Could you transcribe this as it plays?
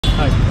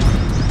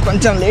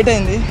కొంచెం లేట్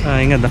అయింది.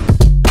 ఏం కదా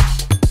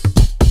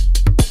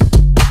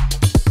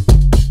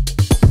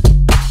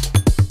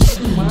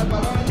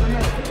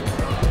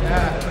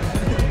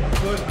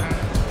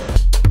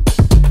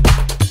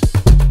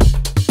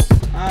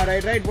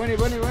రైట్ పోనీ.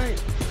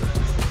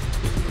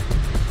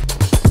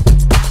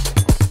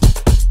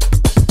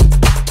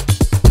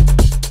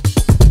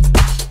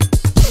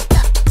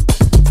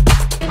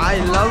 I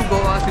love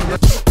Goa.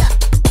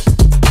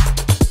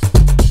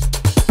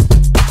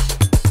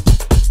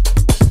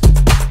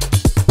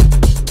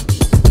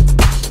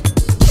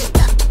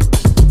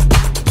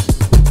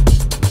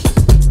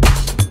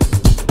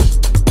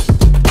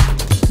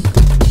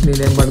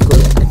 నేనేం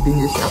పడుకోలే, యాక్టింగ్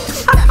చేసా.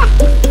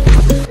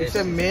 It's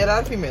a male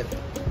or female?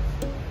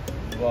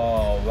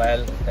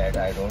 well that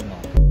I don't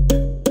know.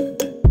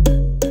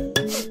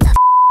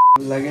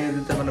 Luggage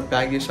అయితే మనం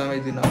ప్యాక్ చేసాం.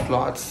 ఇది నా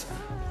clothes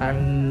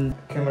and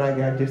camera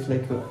gadgets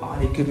like ఆ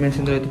ఎక్విప్మెంట్స్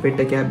ఇందులో అయితే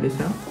పెట్టే క్యాబ్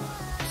చేసాం.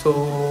 సో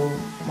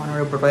మనం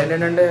ఇప్పుడు ట్రైన్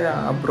ఏంటంటే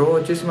ఆ బ్రో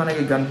వచ్చేసి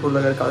మనకి గన్పూర్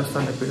దగ్గర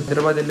కలుస్తాను చెప్పి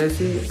హైదరాబాద్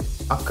వెళ్ళేసి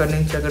అక్కడి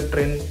నుంచి అక్కడ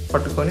ట్రైన్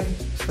పట్టుకొని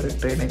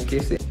ట్రైన్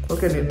ఎక్కేసి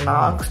ఓకే నేను నా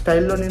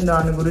స్టైల్లో నేను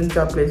దాని గురించి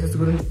ఆ ప్లేసెస్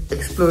గురించి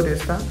ఎక్స్ప్లోర్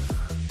చేస్తా.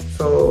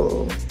 So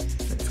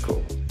let's go.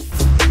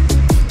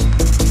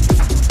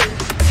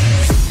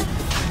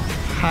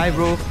 Hi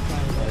bro.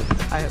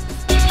 Hi.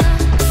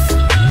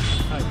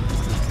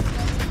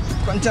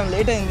 కొంచెం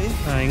లేట్ అయింది.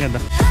 ఏం కదా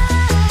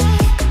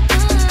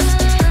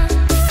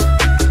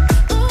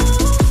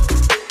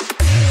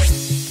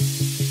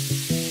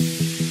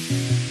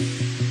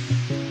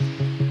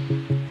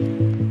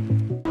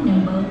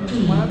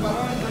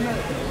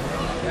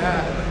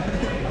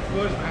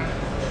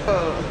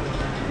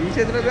ఈ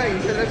చేతిలో బ్యాగ్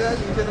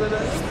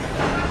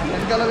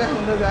వెనకాల బ్యాగ్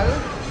ముందు బ్యాగ్.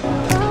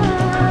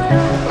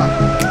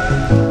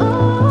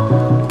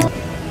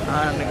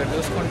 ఇక్కడ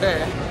చూసుకుంటే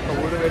ఒక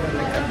ఊరు వేడి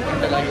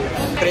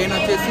ట్రైన్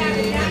వచ్చేసి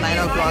 9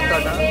 o'clock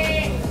అట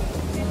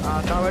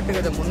కాబట్టి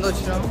కదా ముందు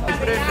వచ్చినాం.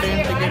 ఇప్పుడే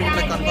ట్రైన్ టికెట్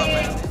ఇట్లా కన్ఫర్మ్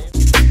అయ్యాం.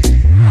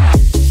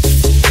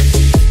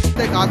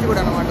 అయితే కాచిగూడ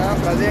అనమాట.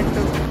 ప్రజెంట్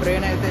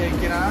ట్రైన్ అయితే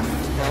ఎక్కినా.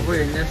 బాబు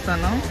ఏం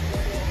చేస్తాను?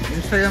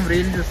 ఇన్స్టాగ్రామ్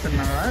రీల్స్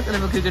చూస్తున్నావా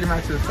లేకపోతే క్రికెట్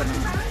మ్యాచ్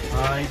చూస్తున్నావా?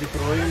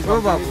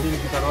 బాబు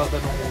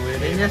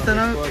ఏం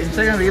చేస్తాను?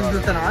 ఇన్స్టాగ్రామ్ రీల్స్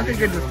చూస్తానా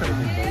క్రికెట్ చూస్తాను?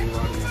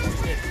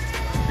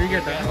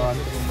 క్రికెట్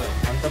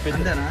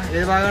అంతేనా?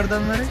 ఏది బాగా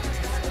ఆడతాం మరి?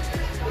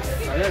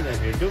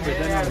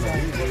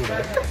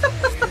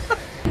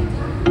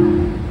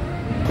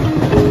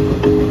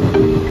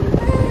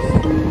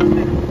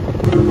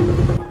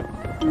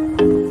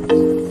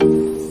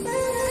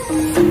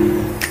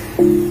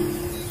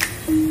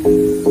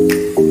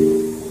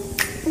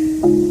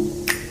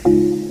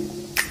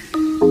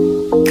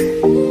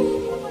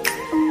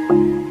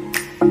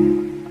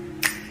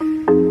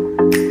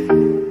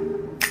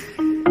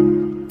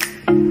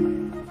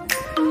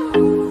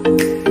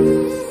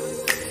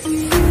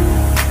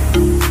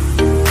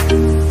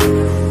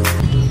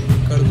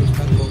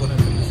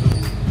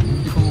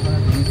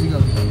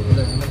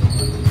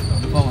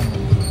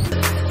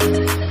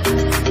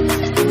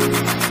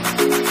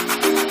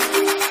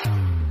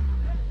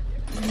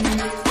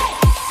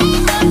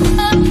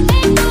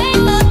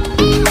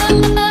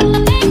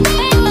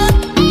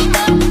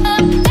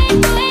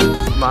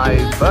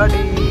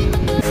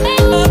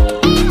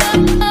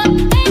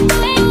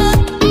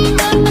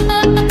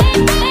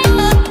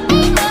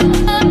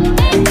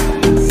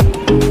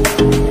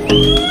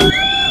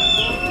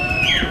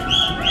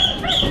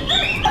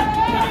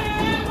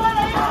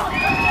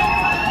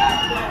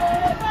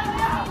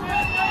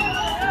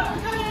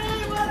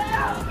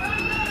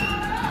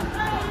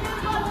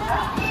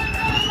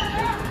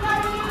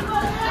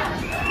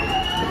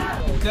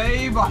 జై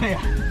బాలయ్య.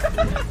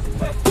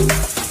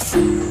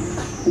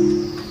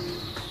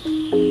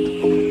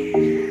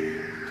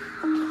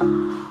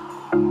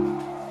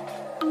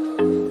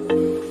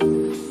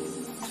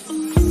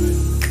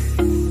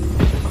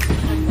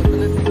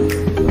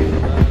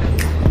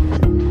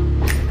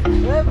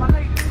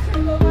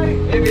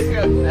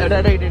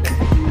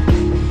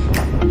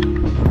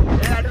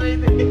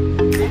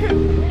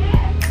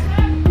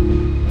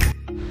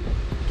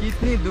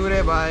 कितनी दूर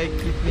है भाई,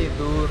 कितनी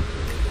दूर.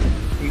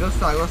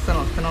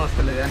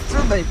 వస్తలేదు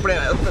చూద్దాం ఇప్పుడే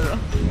వస్తుందో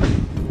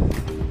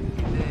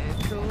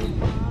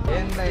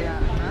ఏంటయ్యా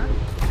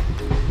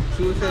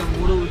చూసే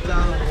 3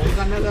 ఉత్సాహం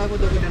ఒకటన్నా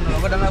కాకపోతే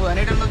ఒకటన్నా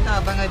అనేటన్నా వస్తే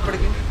అర్థంగా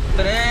ఇప్పటికి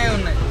ఇద్దరే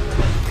ఉన్నాయి.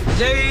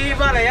 జై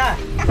బాలయ్య.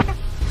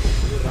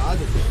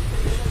 రాదు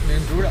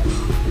నేను చూడ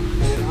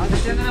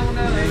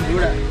నేను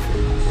చూడ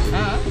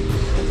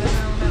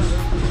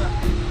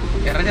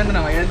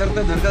ఎర్రచందనం ఏం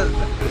దొరుకుతుంది దొరకదు.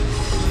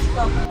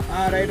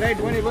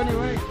 రైట్ పోనీ.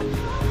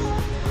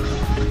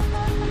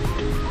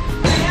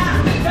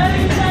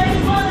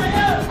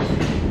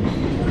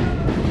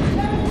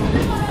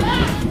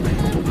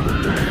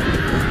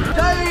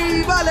 జై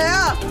Balayya.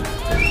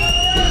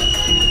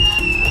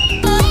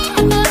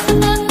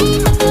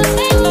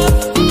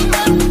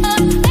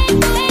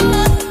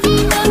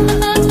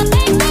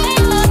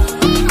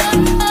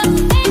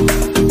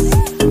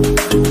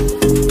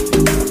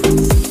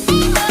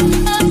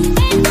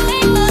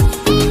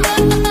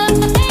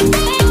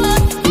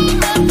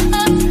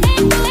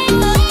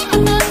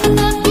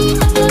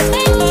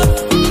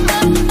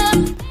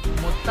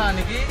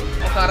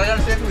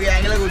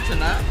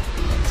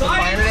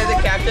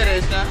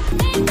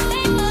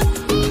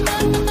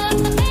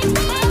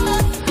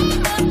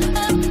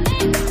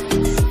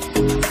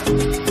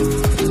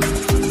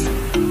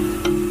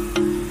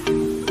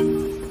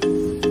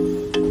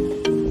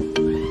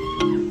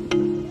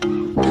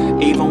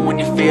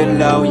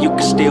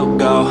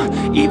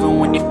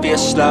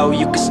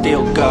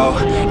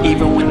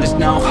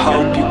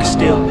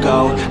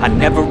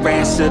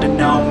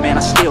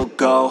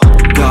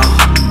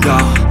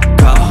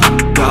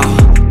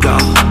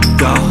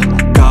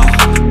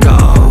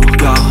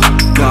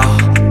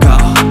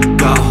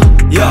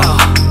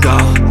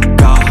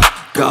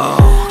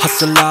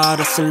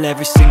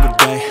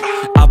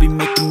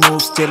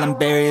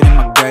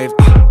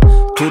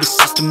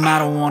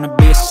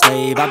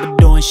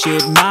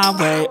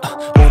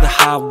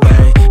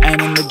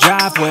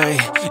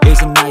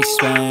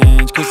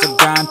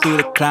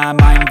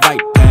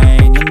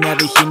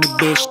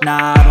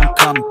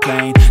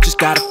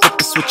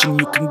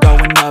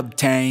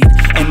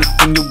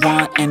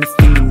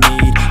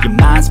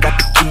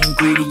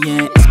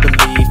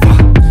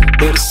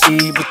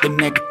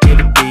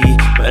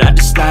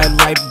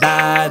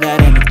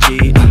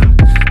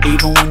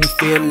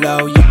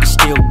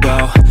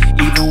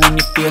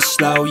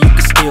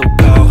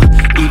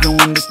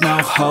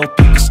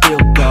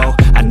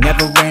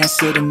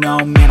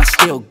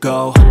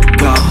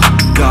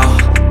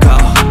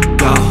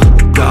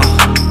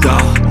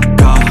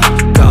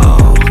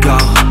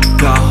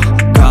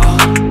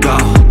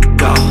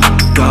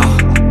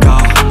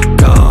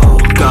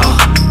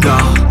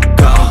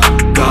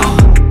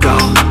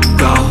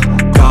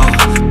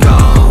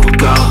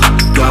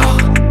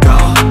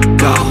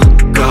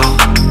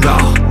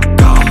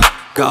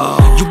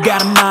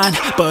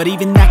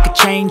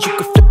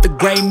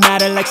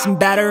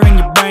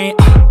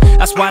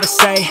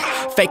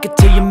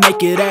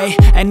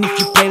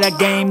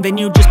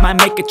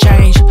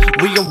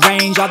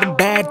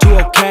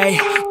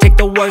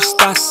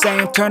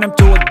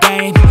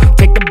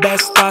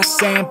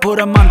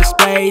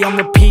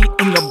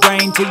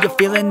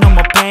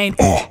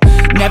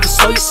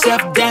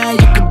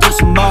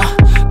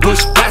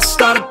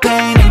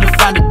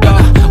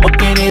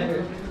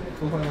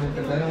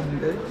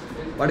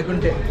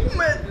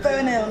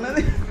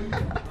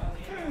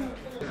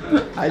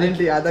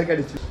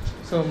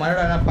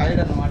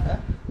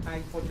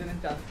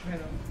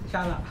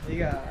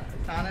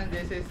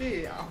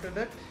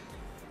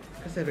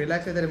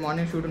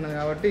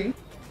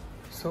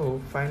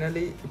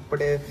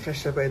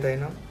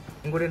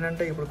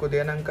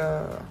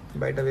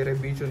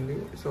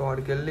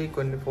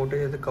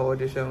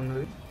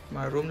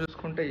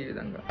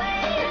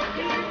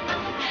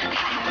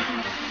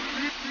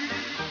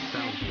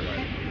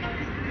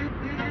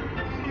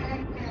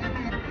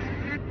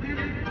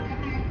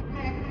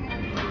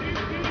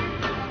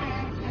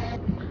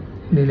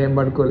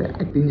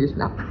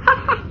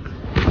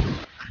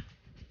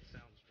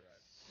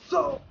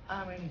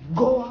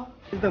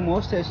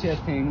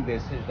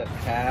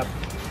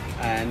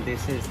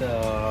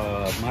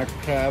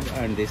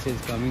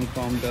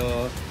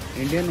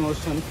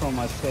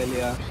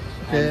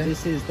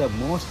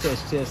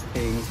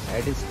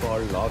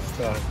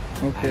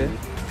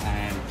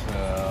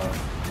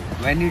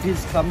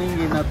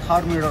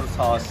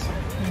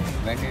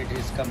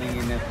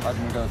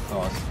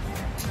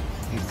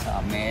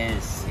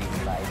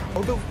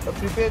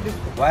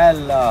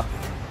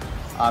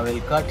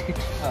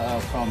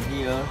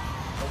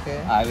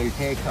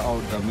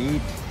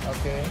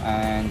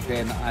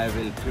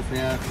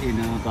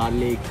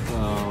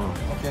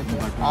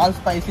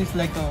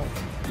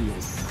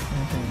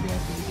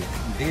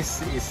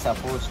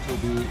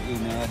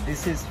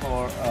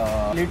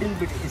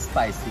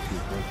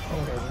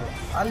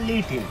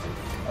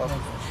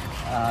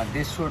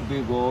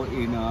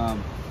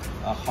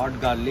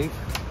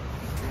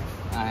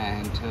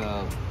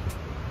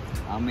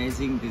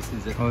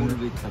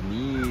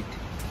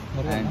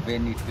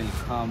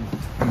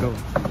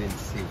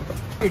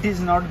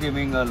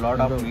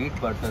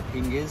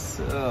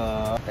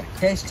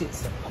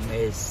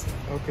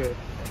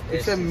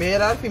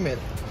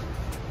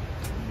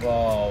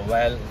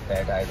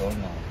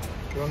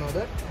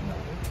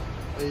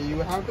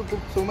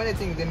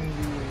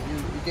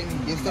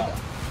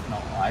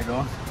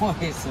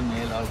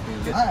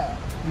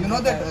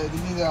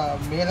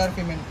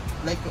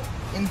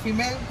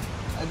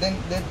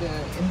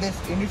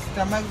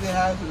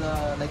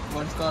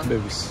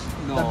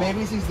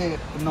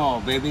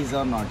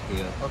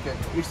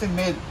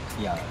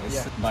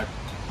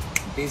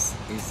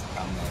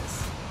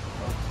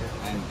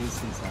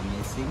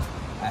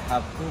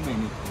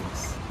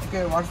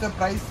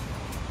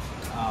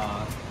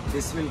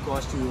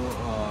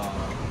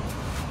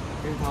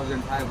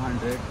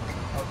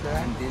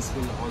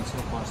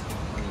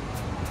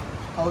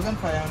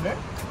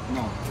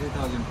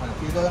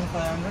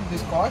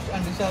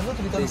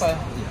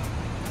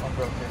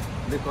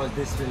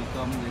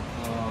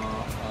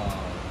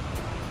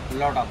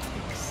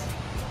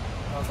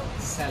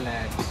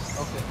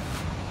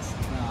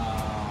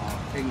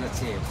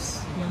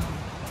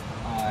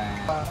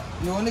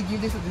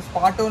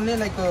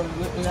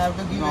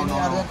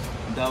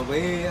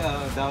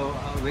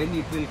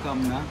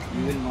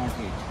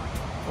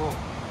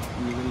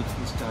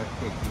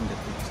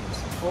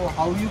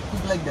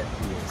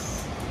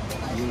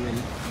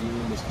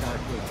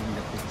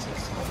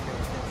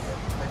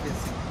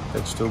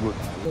 It's too good.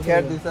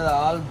 Here these are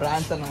all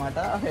brands అన్నమాట.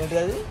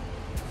 ఏంటది?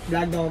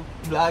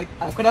 Black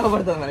అక్కడ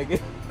పడుతుంది మనకి.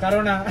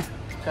 కరోనా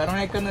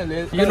ఎక్కడ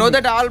లేదు. You know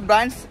that all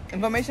brands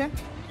information?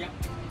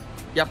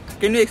 Yep.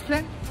 Can you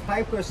explain?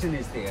 5 questions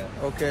is there.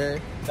 Okay.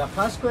 The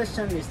first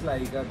question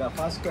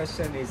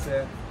is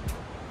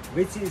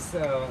which is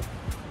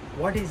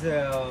what is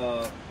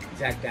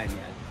Jack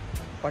Daniel?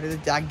 What is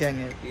Jack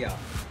Daniel? Yeah.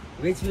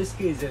 Which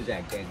whiskey is a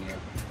Jack Daniel?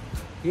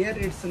 Here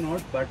it's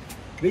not, but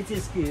which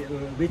whiskey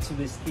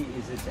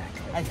is a Jack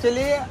Daniel?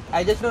 Actually,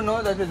 I just don't know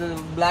that is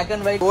black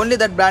and white. Only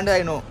that brand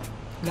I know.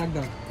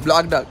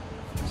 Black Dog.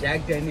 Jack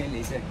Daniel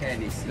is a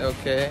Tennessee.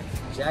 Okay.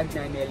 Jack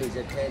Daniel is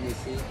a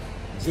Tennessee.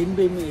 Jim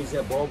Beam is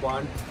a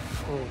Bourbon.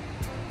 Oh.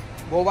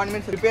 Bourbon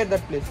means prepare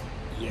that place.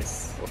 Yes.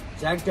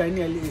 Jack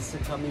Daniel is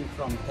coming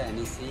from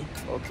Tennessee.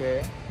 Okay.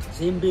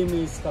 Jim Beam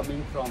is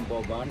coming from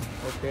Bourbon.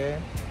 Okay.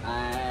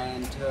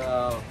 And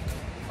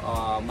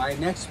my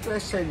next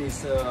question is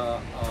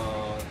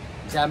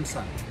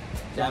Jameson.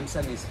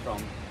 Jameson is from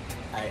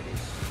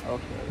Irish.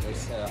 Okay.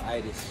 It's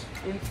Irish.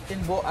 In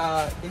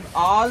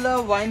all the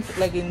wines,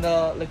 like in the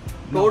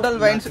total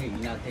wines.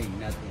 Nothing.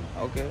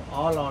 Okay.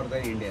 All are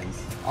the Indians.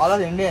 All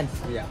are Indians.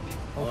 Yeah.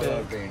 Okay. All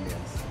are the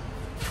Indians.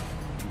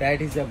 That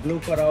is a blue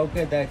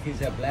karaoke. That is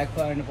a black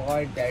and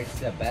white. That is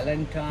a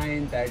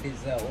Valentine. That is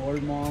a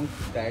Old Monk.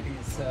 That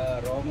is a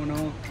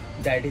Romano.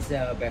 That is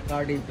a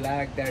Bacardi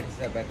Black. That is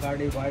a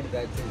Bacardi White.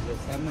 That is a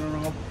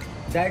Smirnoff.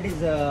 That is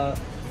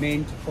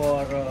meant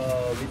for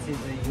which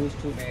is used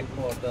to make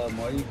for the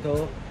mojito,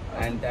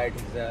 and that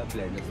is a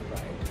blended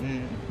Sprite.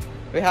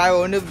 We have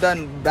only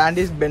done brand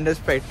is blended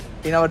Sprite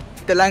in our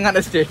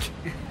Telangana state.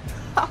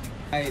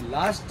 My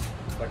last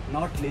but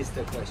not least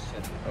the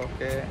question.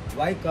 Okay.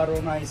 Why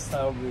Corona is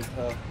served with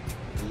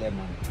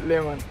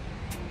lemon?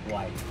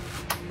 Why?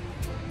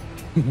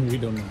 We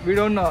don't know. We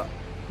don't know.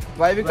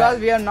 Why? Because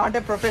we are not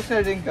a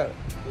professional drinker.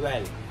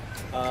 Well,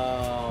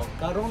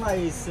 Corona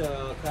is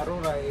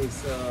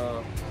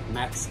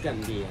Mexican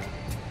beer.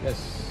 Yes.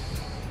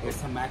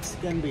 It's a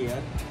Mexican beer,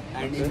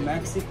 and in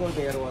Mexico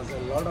there was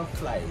a lot of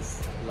flies.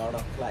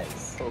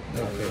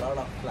 Okay. A lot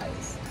of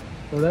flies.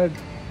 So that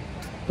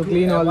to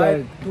clean all that.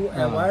 To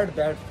avoid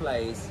that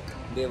flies,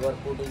 they were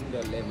putting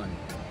the lemon.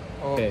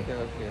 Okay.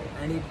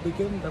 And it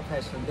became the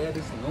fashion. There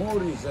is no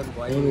reason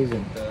why No you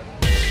reason. put the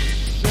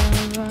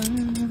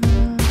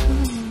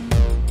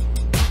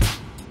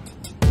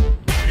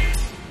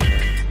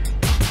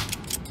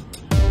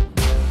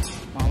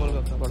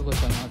మామూలుగా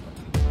పడుకోవచ్చు అన్నమాట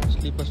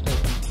sleeper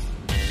style.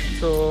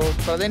 So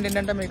present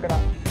ఏంటంటే మీకు ఇక్కడ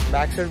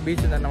back side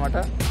beach ఉందన్నమాట.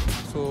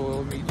 So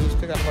మీకు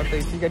చూస్తే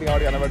కనబడుతుంది, చీకటి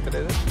కాబట్టి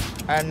కనబడతలేదు.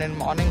 అండ్ నేను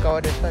మార్నింగ్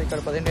కవర్ చేస్తాను. ఇక్కడ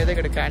ప్రజెంట్ అయితే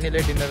ఇక్కడ క్యాండిల్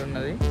లైట్ డిన్నర్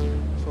ఉన్నది.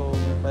 సో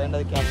ప్రజెంట్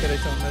అది క్యాప్చర్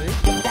అయితే ఉన్నది.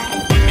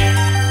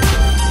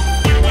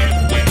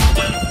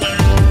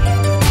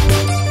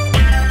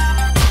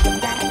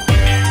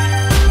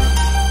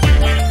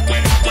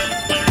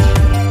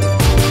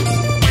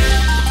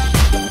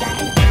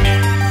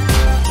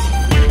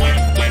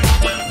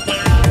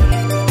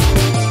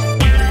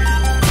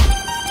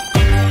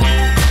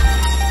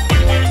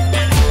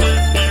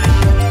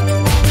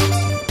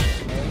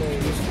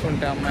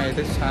 అమ్మాయి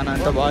అయితే చాలా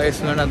అంత బాగా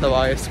వేస్తున్నాడు, అంత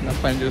బాగా వేస్తున్నాడు.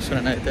 పని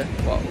చూస్తున్నాను అయితే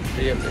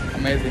రియల్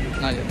అమేజింగ్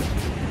నాకైతే.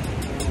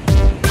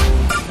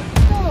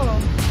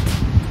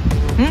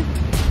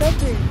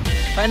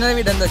 Final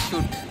we done the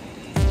shoot.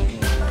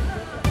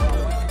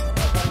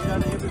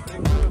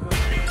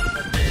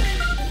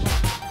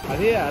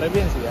 అది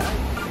అరేబియన్స్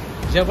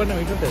విశాఖపట్నం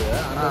ఇటు ఉంటుంది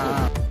కదా.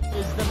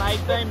 It's the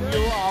nighttime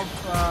view of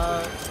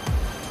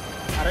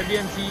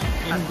Arabian Sea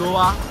in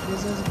Goa.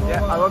 This is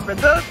Goa.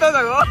 పెద్ద వస్తుంది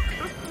అగో.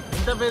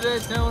 ఎంత పెద్ద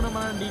వచ్చినా కూడా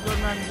మనం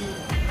ఢీకొనడానికి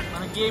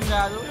మనకి ఏం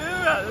కాదు.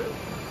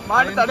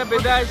 ఎంత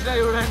పెద్ద వచ్చినా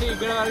చూడండి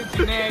ఇక్కడ వరకు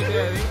చిన్న అవుతుంది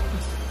అది.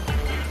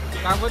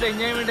 కాకపోతే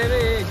ఎంజాయ్మెంట్ అయితే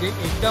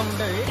ఎగ్జామ్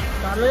ఉంటుంది.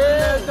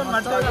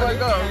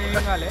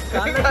 ఏం కాలే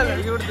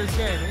ఇది కూడా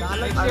దృష్టి అయింది.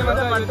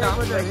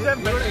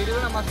 ఇది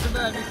కూడా మస్తు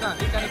ఉంటుంది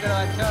అనిపిస్తుంది. కానీ ఇక్కడ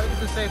వచ్చే వరకు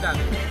దృష్టి అవుతుంది.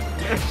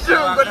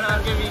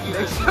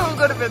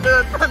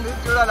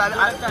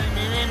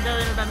 మేమే ఎంజాయ్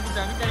అయినట్టు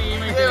అనిపిస్తుంది. కానీ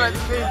ఏమైతే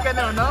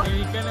ఇక్కడనే ఉన్నాం.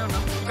 ఇక్కడనే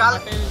ఉన్నాం.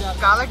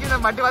 కాళ్ళ కింద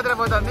మట్టి మాత్రం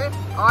పోతుంది.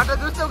 వాటర్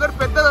చూస్తే ఒకటి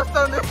పెద్దది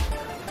వస్తుంది.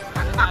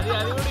 అది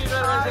కూడా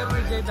ఇరవై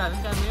అవుతుంది.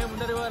 కానీ మేము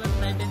ఉండరు వాళ్ళకి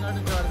 19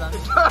 నుంచి పడతాను.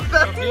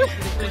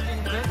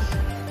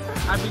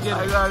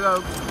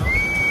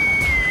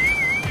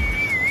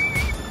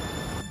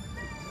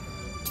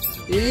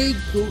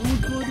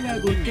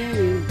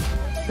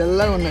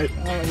 తెల్లగా ఉన్నాయి.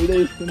 వీడియో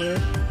తీసుకున్నాయి.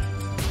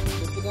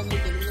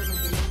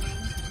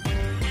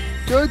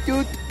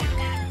 చూత్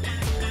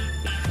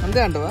అంతే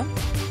అంటవా?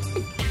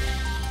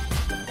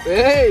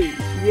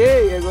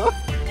 ఏగో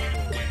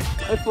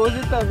అది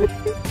పోజిస్తుంది.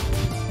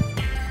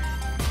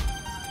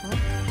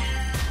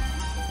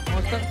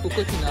 మొత్తం కుక్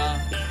వచ్చిందా?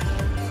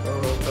 సో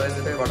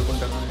ప్రజెంట్ అయితే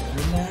పడుకుంటాను.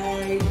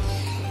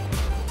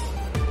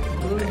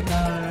 Good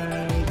night.